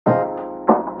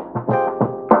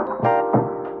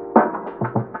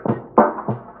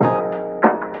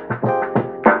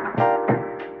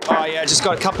Yeah, just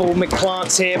got a couple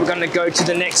McPlants here. We're gonna go to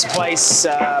the next place,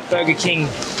 Burger King,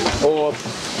 or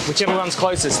whichever one's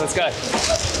closest. Let's go.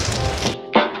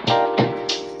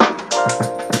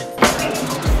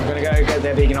 We're gonna go get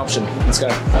their vegan option. Let's go.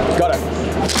 Got it.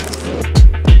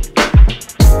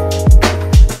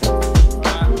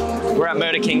 We're at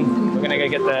Murder King. We're gonna go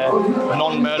get the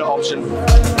non-murder option.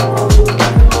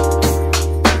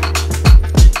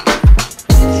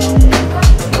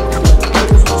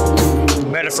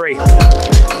 Murder free.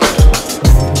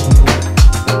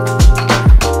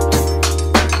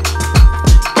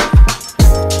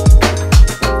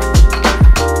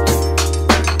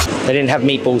 They didn't have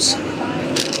meatballs.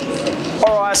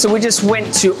 All right, so we just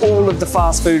went to all of the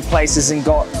fast food places and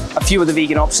got a few of the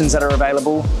vegan options that are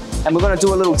available. And we're gonna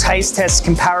do a little taste test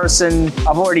comparison.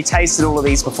 I've already tasted all of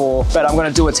these before, but I'm gonna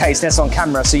do a taste test on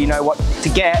camera so you know what to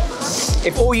get.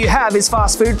 If all you have is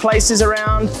fast food places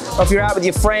around, or if you're out with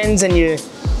your friends and you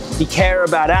care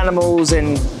about animals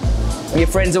and your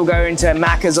friends will go into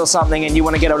Macca's or something and you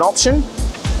wanna get an option,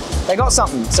 they got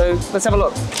something. So let's have a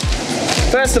look.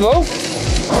 First of all,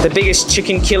 the biggest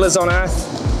chicken killers on earth,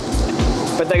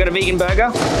 but they got a vegan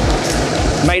burger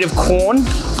made of corn.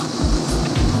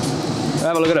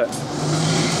 Have a look at it.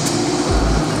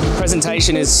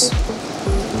 Presentation is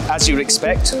as you would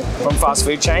expect from fast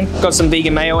food chain. Got some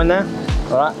vegan mayo in there,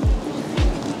 all right.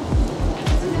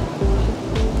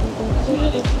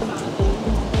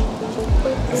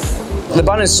 The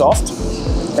bun is soft.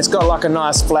 It's got like a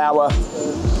nice flour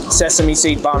sesame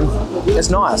seed bun. It's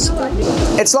nice.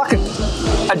 It's like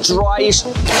a dryish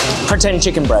pretend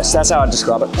chicken breast. That's how I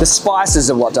describe it. The spices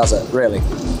are what does it, really.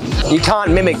 You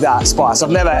can't mimic that spice.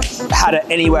 I've never had it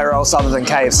anywhere else other than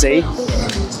KFC.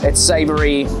 It's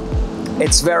savory.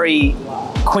 It's very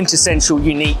quintessential,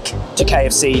 unique to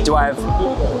KFC. Do I have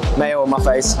mayo on my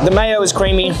face? The mayo is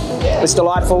creamy. It's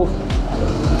delightful.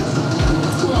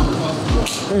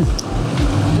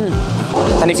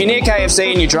 And if you're near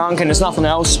KFC and you're drunk and there's nothing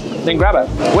else, then grab it.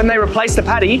 When they replace the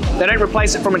patty, they don't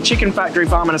replace it from a chicken factory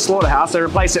farm and a slaughterhouse. They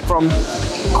replace it from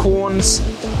corn's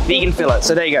vegan fillet.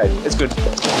 So there you go. It's good.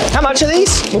 How much are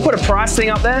these? We'll put a price thing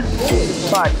up there.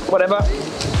 Like, whatever.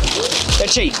 They're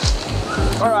cheap.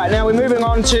 All right, now we're moving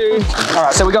on to, all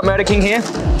right, so we got Murder King here,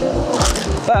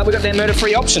 but we got their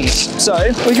murder-free options. So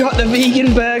we got the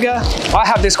vegan burger. I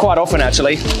have this quite often,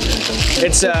 actually.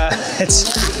 It's a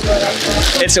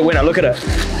winner. Look at it.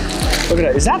 Look at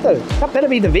it. Is that that better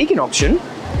be the vegan option?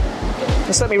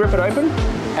 Just let me rip it open.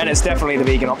 And it's definitely the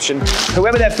vegan option.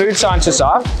 Whoever their food scientists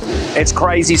are, it's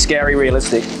crazy, scary,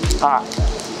 realistic. All right.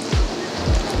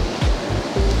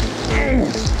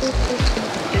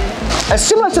 It's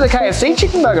similar to the KFC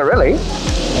chicken burger, really.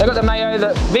 They've got the mayo,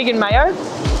 the vegan mayo,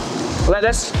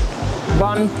 lettuce,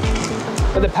 bun,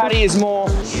 but the patty is more,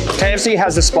 KFC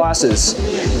has the spices.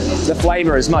 The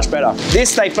flavor is much better.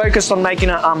 This, they focused on making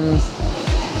a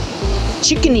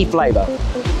chickeny flavor.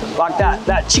 Like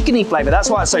that chickeny flavor. That's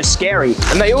why it's so scary.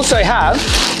 And they also have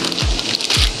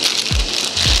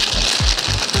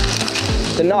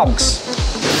the nugs.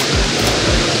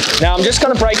 Now I'm just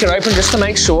gonna break it open just to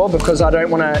make sure because I don't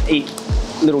wanna eat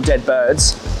little dead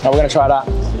birds. Now we're gonna try that.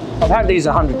 I've had these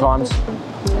 100 times.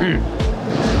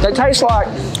 They taste like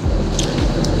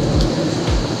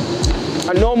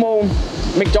a normal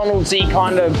McDonald's-y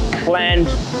kind of bland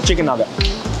chicken nugget.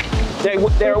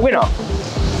 They're a winner.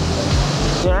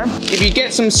 You know? If you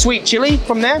get some sweet chili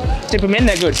from there, dip them in,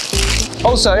 they're good.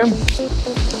 Also,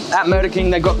 at Murder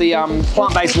King, they've got the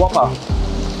plant-based Whopper.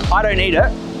 I don't eat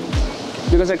it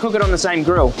because they cook it on the same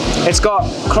grill. It's got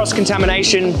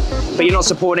cross-contamination, but you're not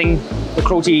supporting the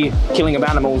cruelty killing of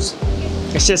animals.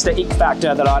 It's just the ick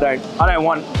factor that I don't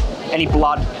want any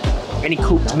blood, any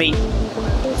cooked meat,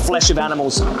 flesh of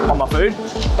animals on my food.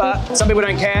 But some people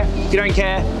don't care. If you don't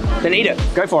care, then eat it.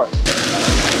 Go for it.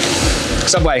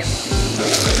 Subway.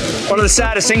 One of the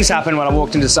saddest things happened when I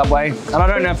walked into Subway, and I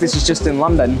don't know if this is just in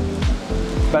London,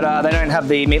 but they don't have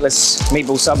the meatless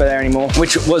meatball sub there anymore,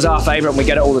 which was our favorite and we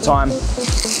get it all the time.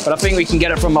 But I think we can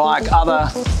get it from like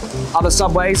other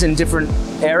Subways in different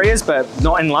areas, but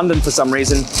not in London for some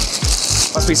reason.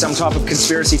 Must be some type of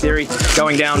conspiracy theory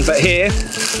going down. But here,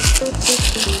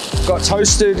 got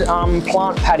toasted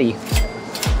plant patty.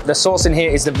 The sauce in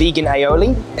here is the vegan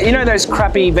aioli. You know those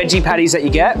crappy veggie patties that you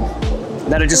get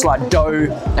that are just like dough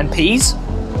and peas?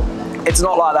 It's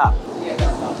not like that.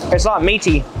 It's like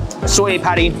meaty, soy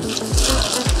patty.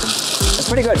 It's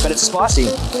pretty good, but it's spicy.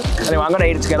 Anyway, I'm gonna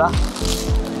eat it together.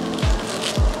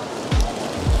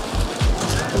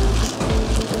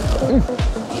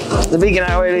 The vegan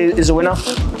aioli is a winner.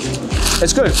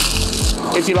 It's good,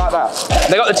 if you like that.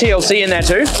 They got the TLC in there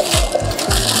too.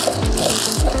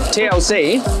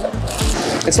 TLC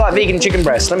It's like vegan chicken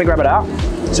breast. Let me grab it out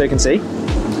so you can see.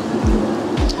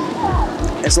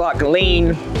 It's like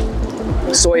lean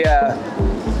soya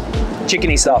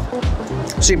chickeny stuff.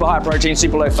 Super high protein,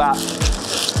 super low fat.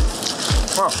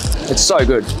 Oh, it's so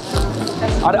good.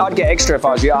 I'd get extra if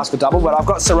I was you, ask for double, but I've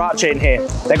got sriracha in here.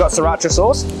 They got sriracha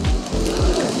sauce.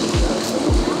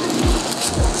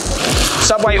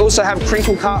 Subway also have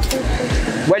crinkle cut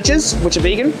wedges, which are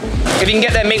vegan. If you can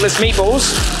get their meatless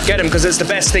meatballs, get them because it's the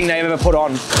best thing they've ever put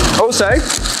on. Also,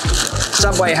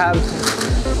 Subway have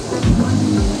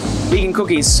vegan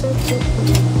cookies.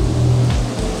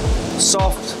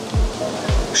 Soft,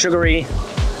 sugary,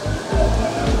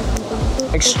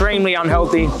 extremely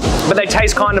unhealthy, but they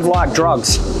taste kind of like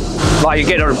drugs. Like you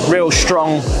get a real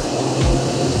strong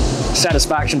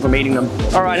satisfaction from eating them.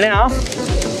 All right, now,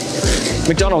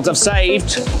 McDonald's, I've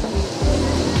saved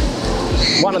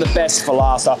one of the best for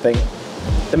last, I think.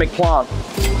 The McPlant.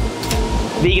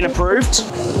 Vegan approved.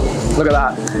 Look at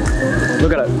that.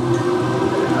 Look at it.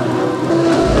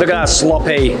 Look at that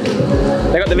sloppy.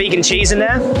 They got the vegan cheese in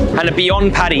there and a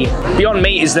Beyond patty. Beyond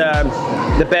Meat is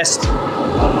the best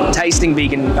tasting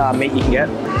vegan meat you can get.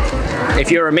 If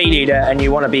you're a meat eater and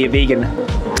you want to be a vegan,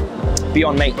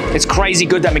 Beyond Meat. It's crazy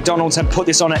good that McDonald's have put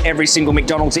this on at every single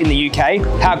McDonald's in the UK.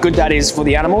 How good that is for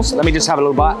the animals. Let me just have a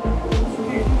little bite.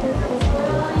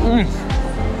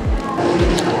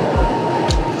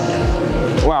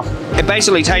 Wow, it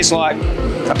basically tastes like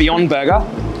a Beyond Burger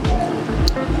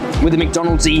with a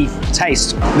McDonald's-y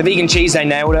taste. The vegan cheese, they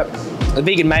nailed it. The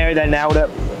vegan mayo, they nailed it.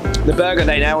 The burger,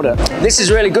 they nailed it. This is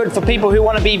really good for people who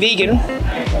want to be vegan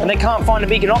and they can't find a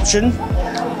vegan option.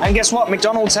 And guess what?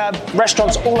 McDonald's have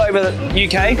restaurants all over the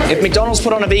UK. If McDonald's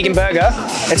put on a vegan burger,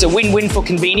 it's a win-win for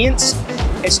convenience.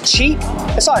 It's cheap.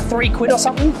 It's like £3 or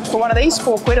something for one of these,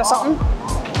 £4 or something.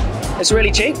 It's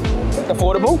really cheap,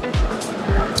 affordable,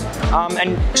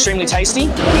 and extremely tasty.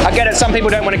 I get it, some people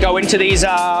don't want to go into these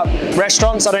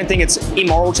restaurants. I don't think it's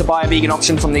immoral to buy a vegan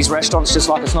option from these restaurants, just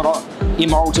like it's not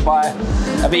immoral to buy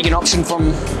a vegan option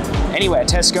from anywhere.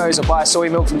 Tesco's, or buy soy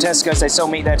milk from Tesco's, they sell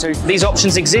meat there too. These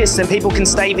options exist and people can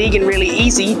stay vegan really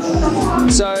easy.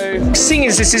 So, seeing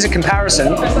as this is a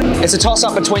comparison, it's a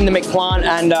toss-up between the McPlant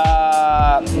and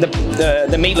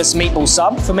the meatless meatball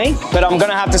sub for me, but I'm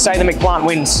gonna have to say the McPlant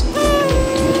wins.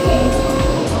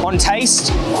 On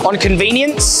taste, on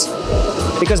convenience,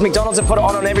 because McDonald's have put it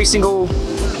on every single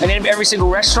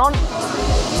restaurant.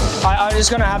 I'm just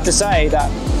gonna have to say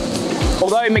that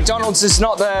although McDonald's is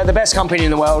not the best company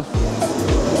in the world,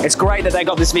 it's great that they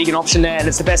got this vegan option there and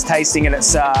it's the best tasting and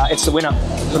it's the winner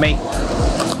for me.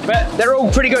 But they're all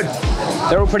pretty good.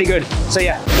 They're all pretty good. So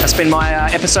yeah, that's been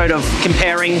my episode of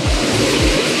comparing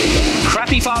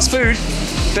crappy fast food,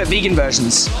 but vegan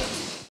versions.